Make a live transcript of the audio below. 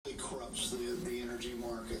disrupts the energy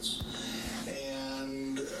markets.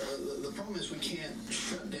 And the problem is we can't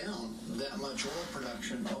shut down that much oil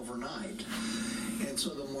production overnight. And so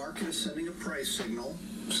the market is sending a price signal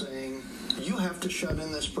saying, you have to shut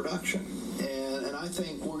in this production. And I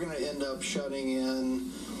think we're going to end up shutting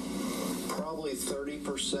in probably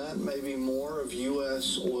 30%, maybe more, of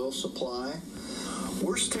U.S. oil supply.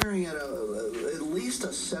 We're staring at at least a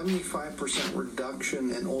 75%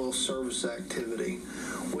 reduction in oil service activity,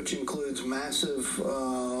 which includes massive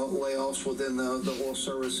layoffs within the oil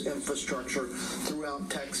service infrastructure throughout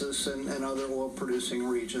Texas and other oil-producing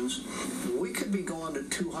regions. We could be going to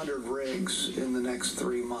 200 rigs in the next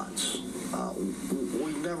 3 months.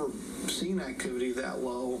 We've never seen activity that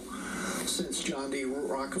low since John D.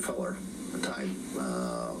 Rockefeller type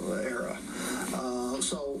era.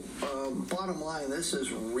 So bottom line, this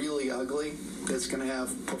is really ugly. It's going to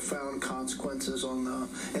have profound consequences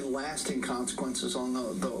and lasting consequences on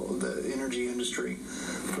the energy industry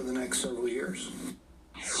for the next several years.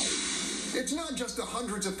 It's not just the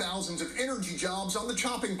hundreds of thousands of energy jobs on the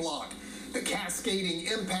chopping block. The cascading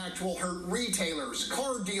impact will hurt retailers,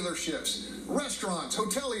 car dealerships, restaurants,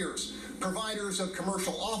 hoteliers, providers of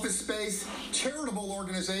commercial office space, charitable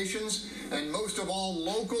organizations, and most of all,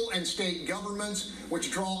 local and state governments, which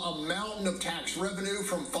draw a mountain of tax revenue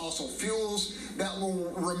from fossil fuels that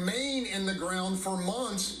will remain in the ground for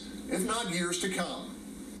months, if not years to come.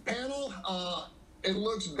 Panel, it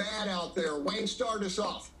looks bad out there. Wayne, start us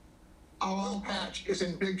off. Our oil patch is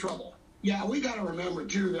in big trouble. Yeah, we got to remember,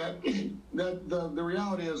 too, that the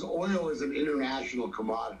reality is oil is an international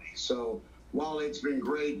commodity. So while it's been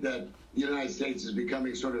great that the United States is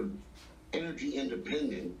becoming sort of energy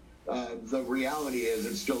independent, the reality is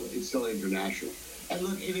it's still international. And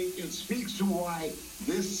look, it speaks to why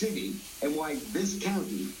this city and why this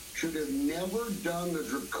county should have never done the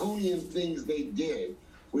draconian things they did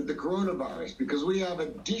with the coronavirus, because we have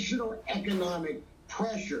additional economic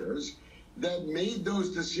pressures that made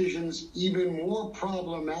those decisions even more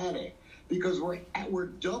problematic, because we're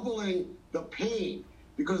doubling the pain,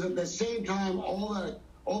 because at the same time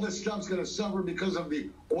all this stuff's going to suffer because of the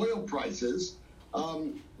oil prices.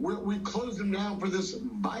 We closed them down for this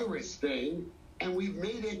virus thing, and we've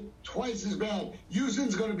made it twice as bad.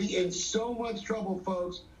 Houston's going to be in so much trouble,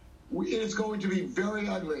 folks. It's going to be very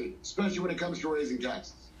ugly, especially when it comes to raising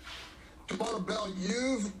taxes. Tamara Bell,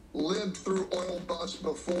 you've lived through oil busts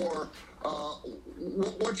before.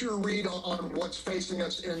 What's your read on what's facing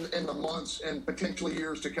us in the months and potentially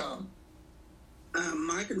years to come?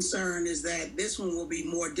 My concern is that this one will be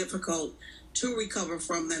more difficult to recover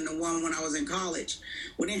from than the one when I was in college.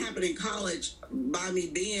 When it happened in college, by me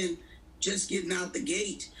being just getting out the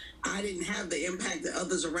gate, I didn't have the impact that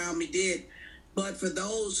others around me did. But for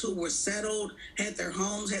those who were settled, had their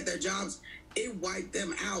homes, had their jobs, it wiped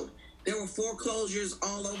them out. There were foreclosures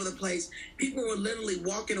all over the place. People were literally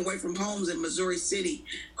walking away from homes in Missouri City.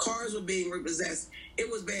 Cars were being repossessed. It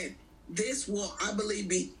was bad. This will, I believe,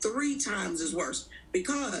 be 3 times as worse,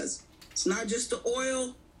 because it's not just the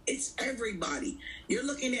oil, it's everybody. You're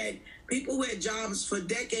looking at people who had jobs for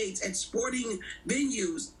decades at sporting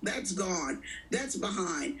venues. That's gone. That's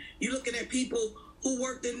behind. You're looking at people who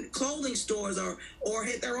worked in clothing stores or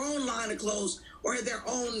had their own line of clothes or had their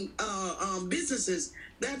own businesses.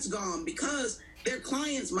 That's gone, because their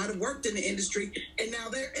clients might have worked in the industry and now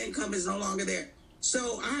their income is no longer there.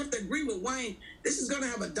 So I have to agree with Wayne. This is going to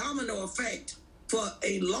have a domino effect for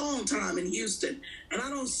a long time in Houston. And I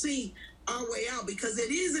don't see our way out, because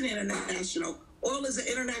it is an international. Oil is an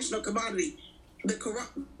international commodity. The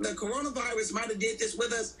coronavirus might have did this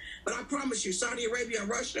with us, but I promise you, Saudi Arabia and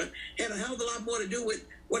Russia had a hell of a lot more to do with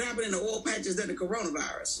what happened in the oil patches than the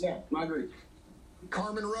coronavirus. Yeah, I agree.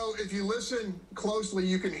 Carmen Rowe, if you listen closely,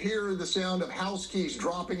 you can hear the sound of house keys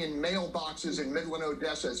dropping in mailboxes in Midland,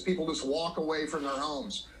 Odessa, as people just walk away from their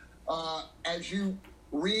homes. As you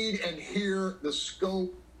read and hear the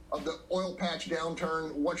scope of the oil patch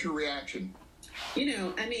downturn, what's your reaction? You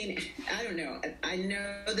know, I mean, I don't know. I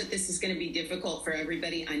know that this is going to be difficult for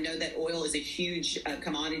everybody. I know that oil is a huge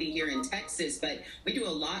commodity here in Texas, but we do a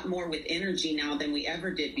lot more with energy now than we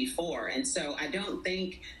ever did before. And so I don't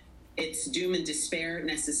think it's doom and despair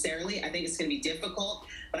necessarily. I think it's going to be difficult,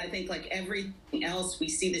 but I think like everything else, we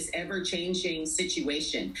see this ever-changing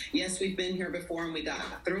situation. Yes, we've been here before and we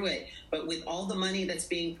got through it, but with all the money that's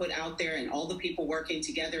being put out there and all the people working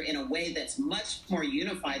together in a way that's much more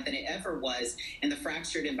unified than it ever was in the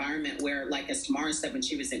fractured environment where, like as Tamara said when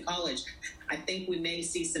she was in college, I think we may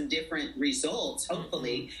see some different results,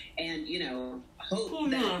 hopefully. And, you know, hope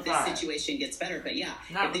that this situation gets better. But yeah,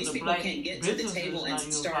 if these people can't get to the table and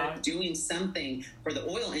start doing something for the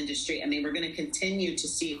oil industry, I mean, we're going to continue to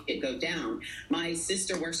see it go down. My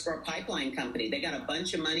sister works for a pipeline company. They got a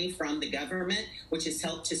bunch of money from the government, which has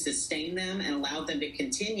helped to sustain them and allowed them to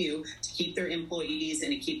continue to keep their employees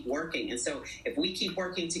and to keep working. And so if we keep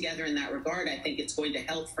working together in that regard, I think it's going to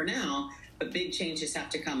help for now, but big changes have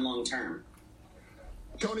to come long term.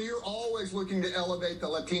 Tony, you're always looking to elevate the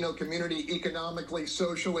Latino community economically,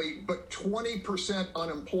 socially, but 20%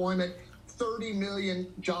 unemployment, 30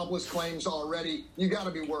 million jobless claims already. You got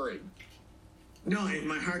to be worried. No, and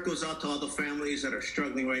my heart goes out to all the families that are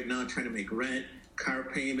struggling right now, trying to make rent, car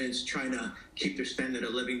payments, trying to keep their standard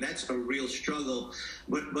of living. That's a real struggle.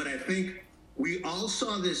 But I think we all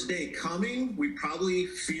saw this day coming. We probably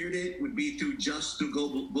feared it would be through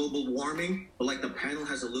global warming. But like the panel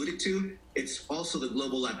has alluded to, it's also the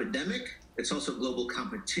global epidemic. It's also global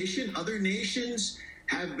competition. Other nations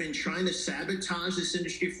have been trying to sabotage this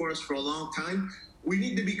industry for us for a long time. We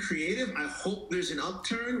need to be creative. I hope there's an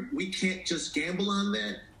upturn. We can't just gamble on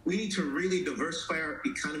that. We need to really diversify our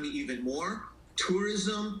economy even more.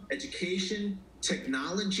 Tourism, education,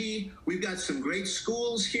 technology. We've got some great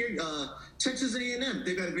schools here. Texas A&M,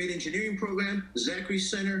 they've got a great engineering program. Zachary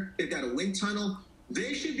Center, they've got a wind tunnel.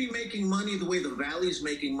 They should be making money the way the Valley is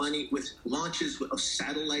making money with launches of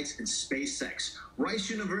satellites and SpaceX. Rice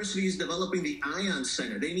University is developing the ION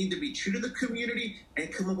Center. They need to be true to the community and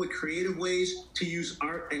come up with creative ways to use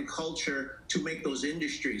art and culture to make those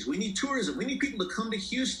industries. We need tourism. We need people to come to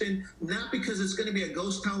Houston, not because it's going to be a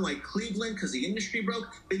ghost town like Cleveland because the industry broke.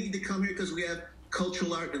 They need to come here because we have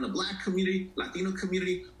cultural art in the Black community, Latino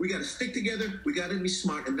community. We got to stick together. We got to be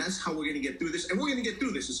smart, and that's how we're going to get through this. And we're going to get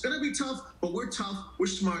through this. It's going to be tough, but we're tough, we're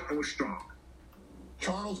smart, and we're strong.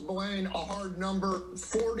 Charles Blaine, a hard number,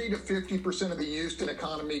 40 to 50% of the Houston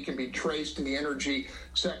economy can be traced in the energy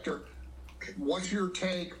sector. What's your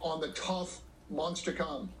take on the tough months to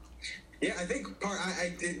come? Yeah, I think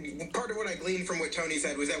part of what I gleaned from what Tony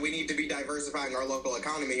said was that we need to be diversifying our local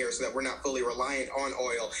economy here so that we're not fully reliant on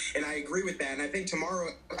oil. And I agree with that. And I think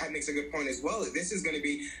tomorrow makes a good point as well. This is going to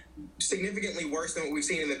be significantly worse than what we've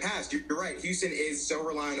seen in the past. You're right. Houston is so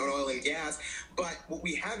reliant on oil and gas. But what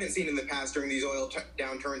we haven't seen in the past during these oil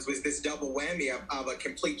downturns was this double whammy of a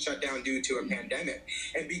complete shutdown due to a pandemic.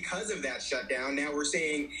 And because of that shutdown, now we're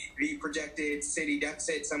seeing the projected city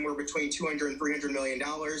deficit somewhere between $200 and $300 million.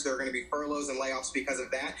 There are going to be furloughs and layoffs because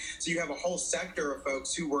of that. So you have a whole sector of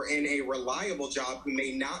folks who were in a reliable job who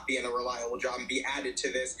may not be in a reliable job and be added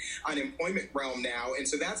to this unemployment realm now. And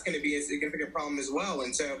so that's going to be a significant problem as well.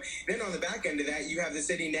 And so then on the back end of that, you have the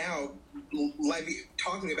city now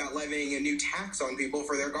talking about levying a new tax on people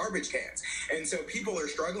for their garbage cans. And so people are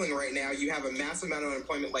struggling right now. You have a massive amount of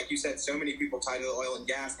unemployment, like you said, so many people tied to the oil and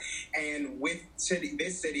gas. And with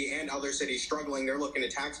this city and other cities struggling, they're looking to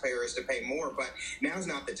taxpayers to pay more. But now's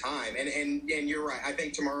not the time. And you're right. I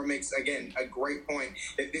think tomorrow makes, again, a great point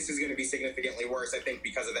that this is going to be significantly worse, I think,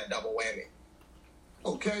 because of that double whammy.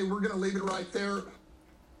 Okay, we're going to leave it right there.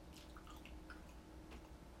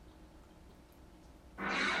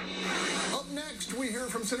 Up next, we hear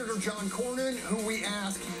from Senator John Cornyn, who we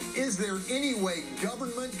ask, is there any way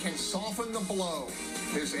government can soften the blow?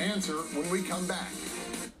 His answer when we come back.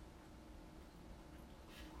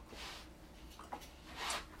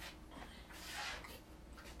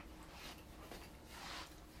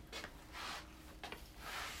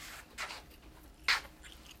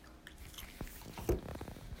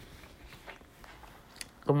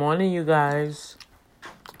 Good morning, you guys.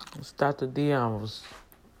 It's Dr. Diaz.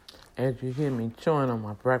 As you hear me chewing on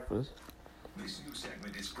my breakfast, This new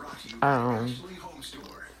segment is brought to you by Ashley Home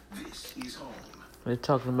Store. This is home. They're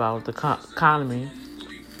talking about the economy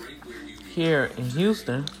here in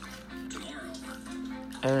Houston.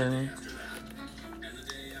 And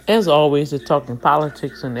as always, they're talking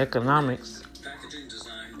politics and economics.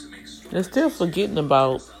 They're still forgetting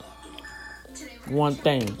about one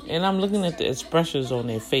thing. And I'm looking at the expressions on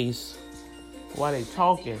their face while they're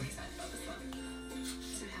talking.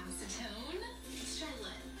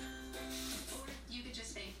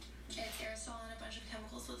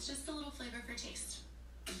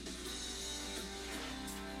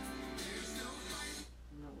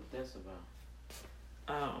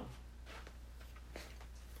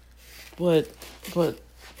 But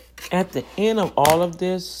at the end of all of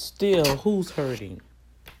this, still, who's hurting?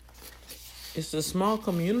 It's the small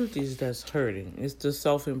communities that's hurting. It's the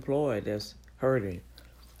self-employed that's hurting.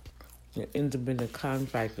 The independent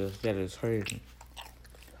contractors that is hurting.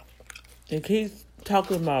 And he's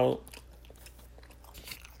talking about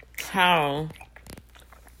how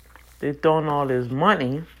they're throwing all this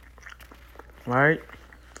money right,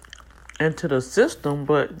 into the system,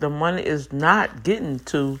 but the money is not getting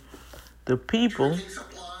to the people.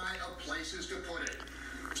 Supply of places to put it.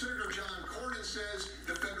 Senator John Cornyn says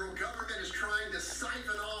the federal government is trying to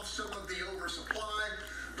siphon off some of the oversupply,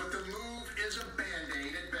 but the move is a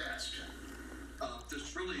band-aid at best.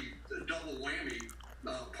 There's really a double whammy.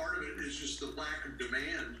 Part of it is just the lack of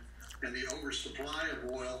demand and the oversupply of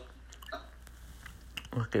oil.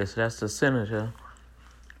 Okay, so that's the senator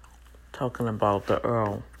talking about the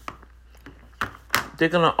oil. They're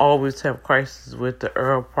going to always have crises with the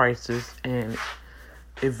oil prices, and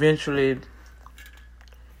eventually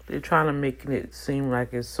they're trying to make it seem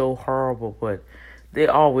like it's so horrible, but they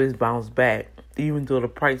always bounce back. Even though the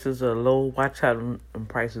prices are low, watch how them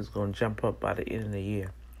prices going to jump up by the end of the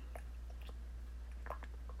year.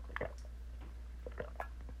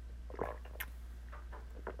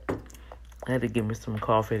 I had to get me some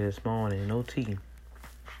coffee this morning, no tea.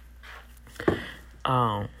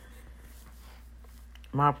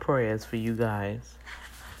 My prayers for you guys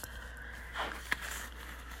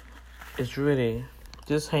is really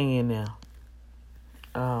just hang in there.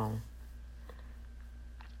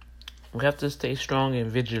 We have to stay strong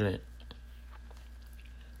and vigilant.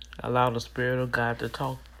 Allow the Spirit of God to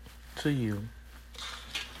talk to you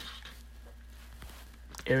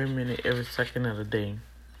every minute, every second of the day.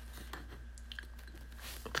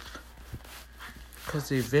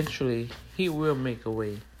 Because eventually, He will make a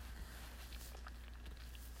way.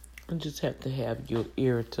 You just have to have your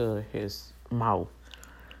ear to His mouth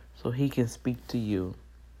so He can speak to you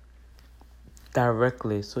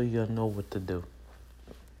directly so you'll know what to do.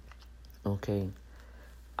 Okay?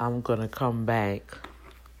 I'm going to come back.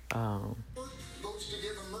 Votes to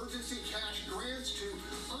give emergency cash grants to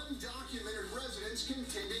undocumented residents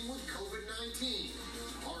contending with COVID-19.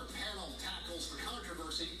 Our panel tackles the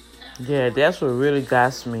controversy. Yeah, that's what really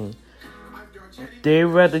got me. They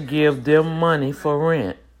rather give them money for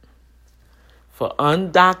rent for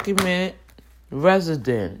undocumented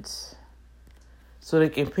residents so they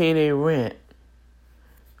can pay their rent.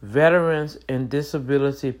 Veterans and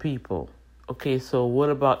disability people. Okay, so what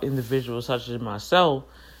about individuals such as myself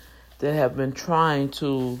that have been trying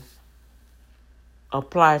to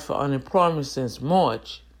apply for unemployment since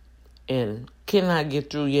March and cannot get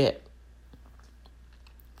through yet?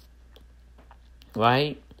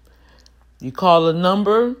 Right? You call a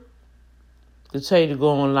number, they tell you to go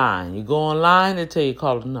online. You go online, they tell you to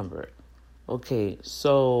call the number. Okay,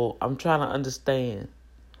 so I'm trying to understand.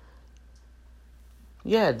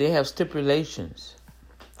 Yeah, they have stipulations.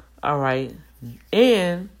 All right.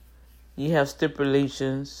 And you have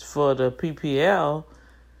stipulations for the PPL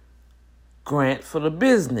grant for the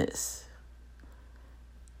business.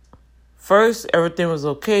 First, everything was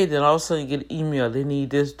okay. Then all of a sudden you get an email. They need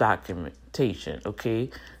this documentation. Okay.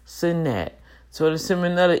 Send that. So they send me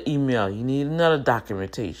another email. You need another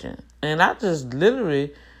documentation. And I just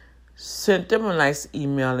literally sent them a nice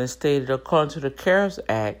email and stated, according to the CARES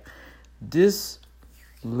Act, this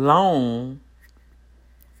loan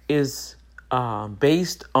is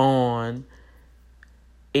based on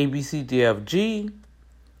ABCDFG.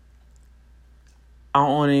 I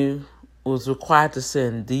only was required to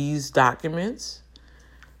send these documents.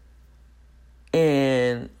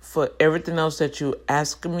 And for everything else that you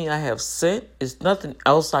asking me, I have sent. It's nothing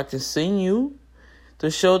else I can send you to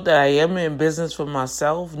show that I am in business for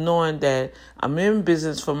myself, knowing that I'm in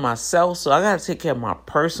business for myself. So I got to take care of my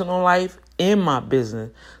personal life in my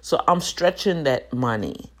business. So I'm stretching that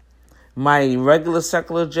money. My regular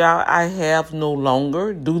secular job I have no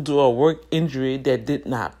longer due to a work injury that did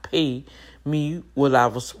not pay me what I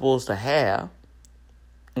was supposed to have.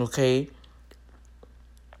 Okay.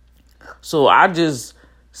 So I just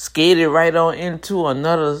skated right on into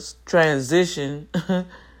another transition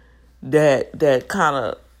that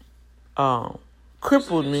kind of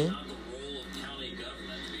crippled me.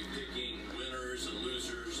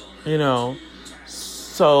 You know,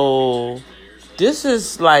 so this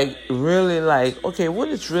is like really like, okay, what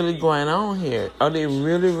is really going on here? Are they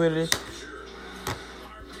really,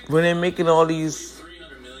 when they're making all these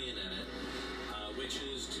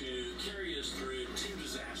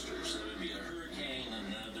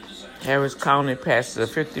Harris County passes a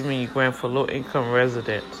 $50 million grant for low-income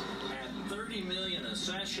residents. At $30 million a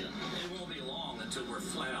session, it won't be long until we're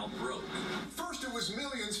flat out broke. First, it was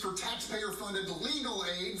millions for taxpayer-funded legal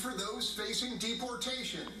aid for those facing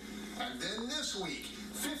deportation. And then this week,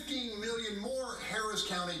 $15 million more Harris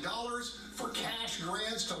County dollars for cash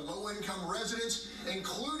grants to low-income residents,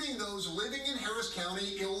 including those living in Harris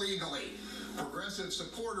County illegally. Progressive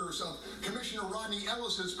supporters of Commissioner Rodney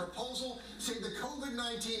Ellis's proposal say the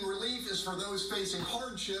COVID-19 relief is for those facing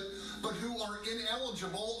hardship, but who are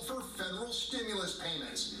ineligible for federal stimulus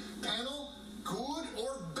payments. Panel, good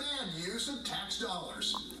or bad use of tax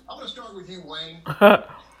dollars? I'm going to start with you, Wayne.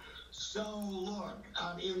 So, look,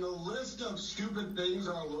 in the list of stupid things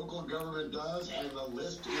our local government does, and the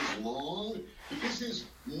list is long, this is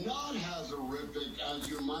not as horrific as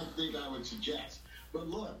you might think I would suggest. But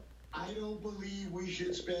look, I don't believe we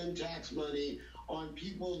should spend tax money on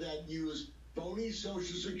people that use phony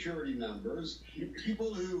Social Security numbers,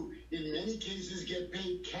 people who in many cases get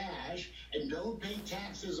paid cash and don't pay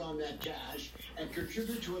taxes on that cash and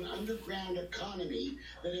contribute to an underground economy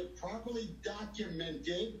that if properly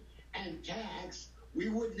documented and taxed, we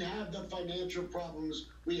wouldn't have the financial problems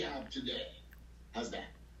we have today. How's that?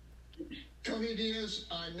 Tony Diaz,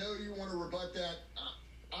 I know you want to rebut that.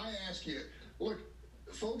 I ask you, look,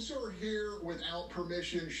 folks are here without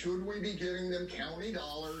permission. Should we be giving them county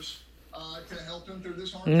dollars to help them through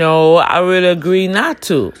this hard time? No, I would agree not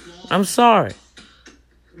to. I'm sorry.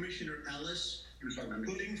 Commissioner Ellis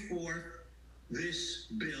putting forth this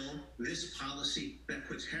bill, this policy that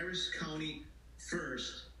puts Harris County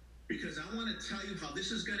first, because I want to tell you how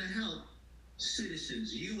this is going to help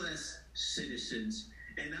citizens, U.S. citizens.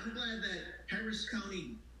 And I'm glad that Harris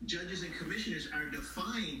County judges and commissioners are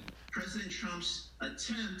defying President Trump's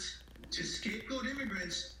attempt to scapegoat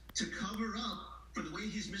immigrants to cover up for the way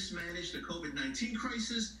he's mismanaged the COVID-19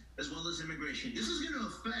 crisis as well as immigration. This is going to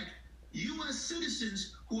affect U.S.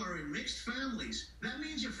 citizens who are in mixed families. That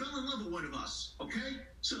means you fell in love with one of us, okay?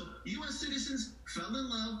 So U.S. citizens fell in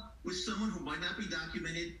love with someone who might not be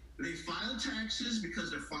documented. They filed taxes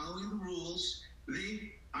because they're following the rules.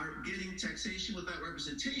 They are getting taxation without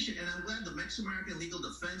representation. And I'm glad the Mexican American Legal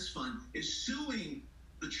Defense Fund is suing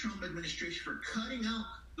the Trump administration for cutting out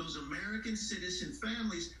those American citizen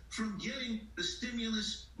families from getting the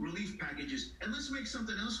stimulus relief packages. And let's make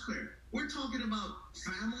something else clear. We're talking about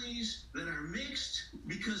families that are mixed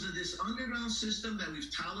because of this underground system that we've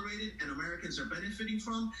tolerated and Americans are benefiting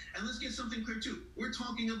from. And let's get something clear too. We're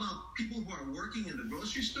talking about people who are working in the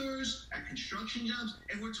grocery stores, at construction jobs,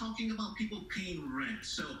 and we're talking about people paying rent.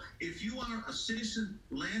 So if you are a citizen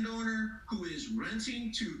landowner who is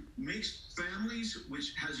renting to mixed families,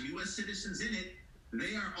 which has U.S. citizens in it,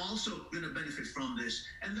 they are also going to benefit from this.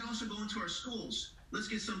 And they're also going to our schools. Let's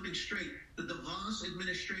get something straight. The DeVos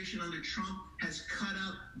administration under Trump has cut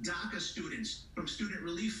out DACA students from student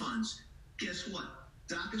relief funds. Guess what?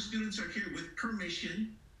 DACA students are here with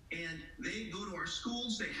permission, and they go to our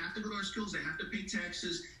schools. They have to go to our schools. They have to pay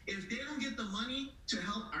taxes. If they don't get the money to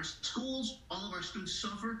help our schools, all of our students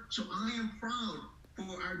suffer. So I am proud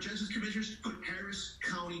for our judges and commissioners to put Harris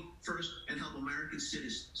County first and help American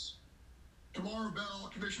citizens. Tomorrow Bell,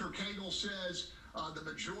 Commissioner Cagle says the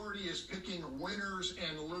majority is picking winners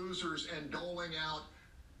and losers and doling out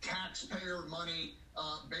taxpayer money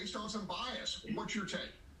based on some bias. What's your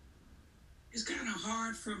take? It's kind of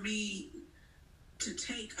hard for me to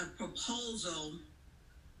take a proposal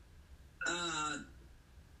at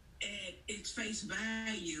its face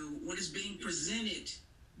value when it's being presented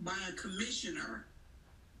by a commissioner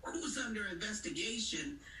who's under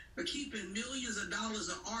investigation for keeping millions of dollars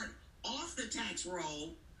of art off the tax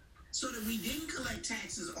roll so that we didn't collect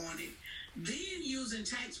taxes on it, then using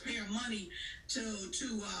taxpayer money to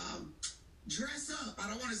dress up, I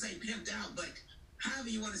don't want to say pimped out, but however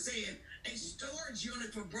you want to say it, a storage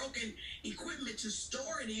unit for broken equipment to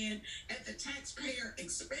store it in at the taxpayer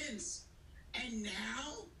expense. And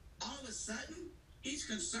now, all of a sudden, he's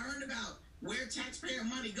concerned about where taxpayer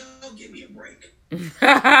money go. Give me a break.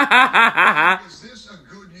 Is this a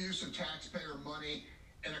good use of taxpayer money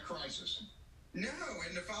in a crisis? No,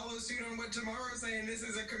 and to follow suit on what Tamara's saying, this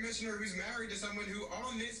is a commissioner who's married to someone who,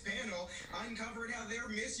 on this panel, uncovered how they're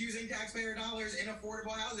misusing taxpayer dollars in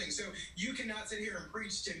affordable housing. So you cannot sit here and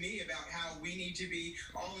preach to me about how we need to be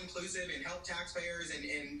all-inclusive and help taxpayers and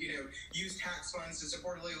use tax funds to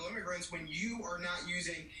support illegal immigrants when you are not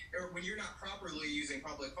using, or when you're not properly using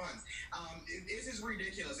public funds. This is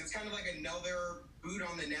ridiculous. It's kind of like another boot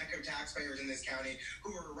on the neck of taxpayers in this county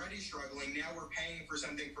who are already struggling. Now we're paying for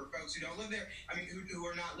something for folks who don't live there. I mean, who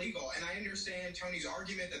are not legal. And I understand Tony's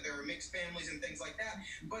argument that there are mixed families and things like that.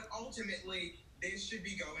 But ultimately, this should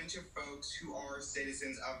be going to folks who are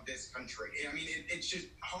citizens of this country. I mean, it's just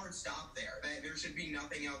hard stop there. There should be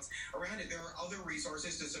nothing else around it. There are other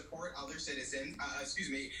resources to support other citizens,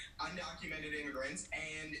 undocumented immigrants,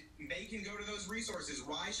 and they can go to those resources.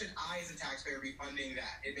 Why should I, as a taxpayer, be funding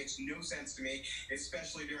that? It makes no sense to me,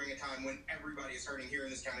 especially during a time when everybody is hurting here in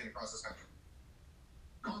this county and across this country.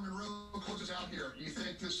 Carmen Rowe, close us out here. Do you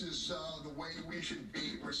think this is the way we should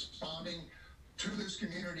be responding to this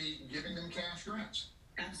community, giving them cash grants?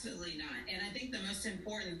 Absolutely not. And I think the most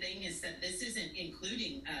important thing is that this isn't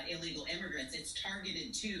including illegal immigrants. It's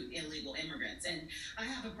targeted to illegal immigrants. And I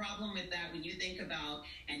have a problem with that when you think about,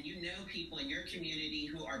 and you know people in your community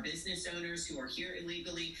who are business owners, who are here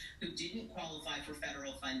illegally, who didn't qualify for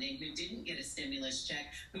federal funding, who didn't get a stimulus check,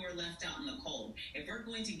 who are left out in the cold. If we're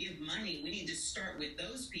going to give money, we need to start with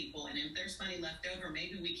those people. And if there's money left over,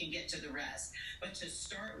 maybe we can get to the rest. But to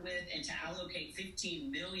start with and to allocate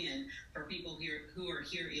 $15 million for people here who are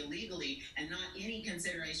here illegally and not any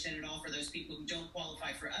consideration at all for those people who don't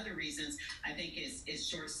qualify for other reasons, I think is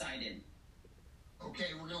short-sighted. Okay,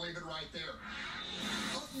 we're gonna leave it right there.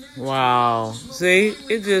 Wow. See,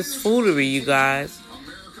 it's just foolery, you guys.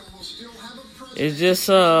 It's just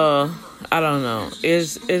I don't know.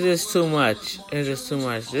 It's just too much. It's just too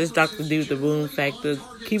much. This Dr. D with the Boom Factor,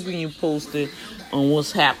 keeping you posted on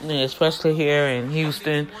what's happening, especially here in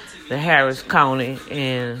Houston, the Harris County,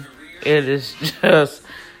 and it is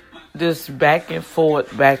just back and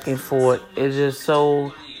forth. It's just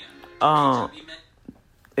so,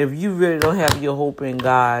 if you really don't have your hope in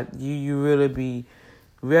God, you really be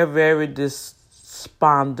very, very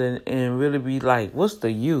despondent and really be like, what's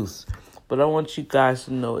the use? But I want you guys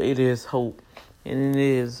to know it is hope, and it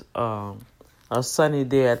is a sunny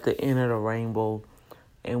day at the end of the rainbow,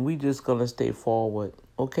 and we just gonna stay forward,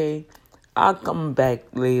 okay? I'll come back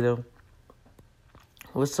later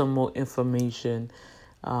with some more information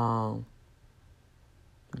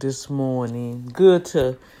this morning. Good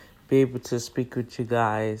to be able to speak with you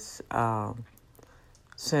guys.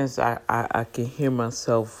 Since I can hear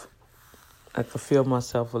myself, I can feel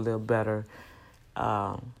myself a little better.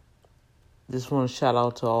 Just want to shout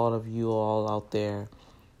out to all of you all out there.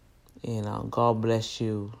 And God bless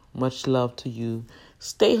you. Much love to you.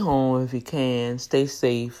 Stay home if you can. Stay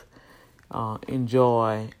safe.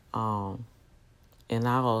 Enjoy. And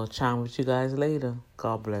I'll chime with you guys later.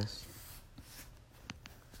 God bless.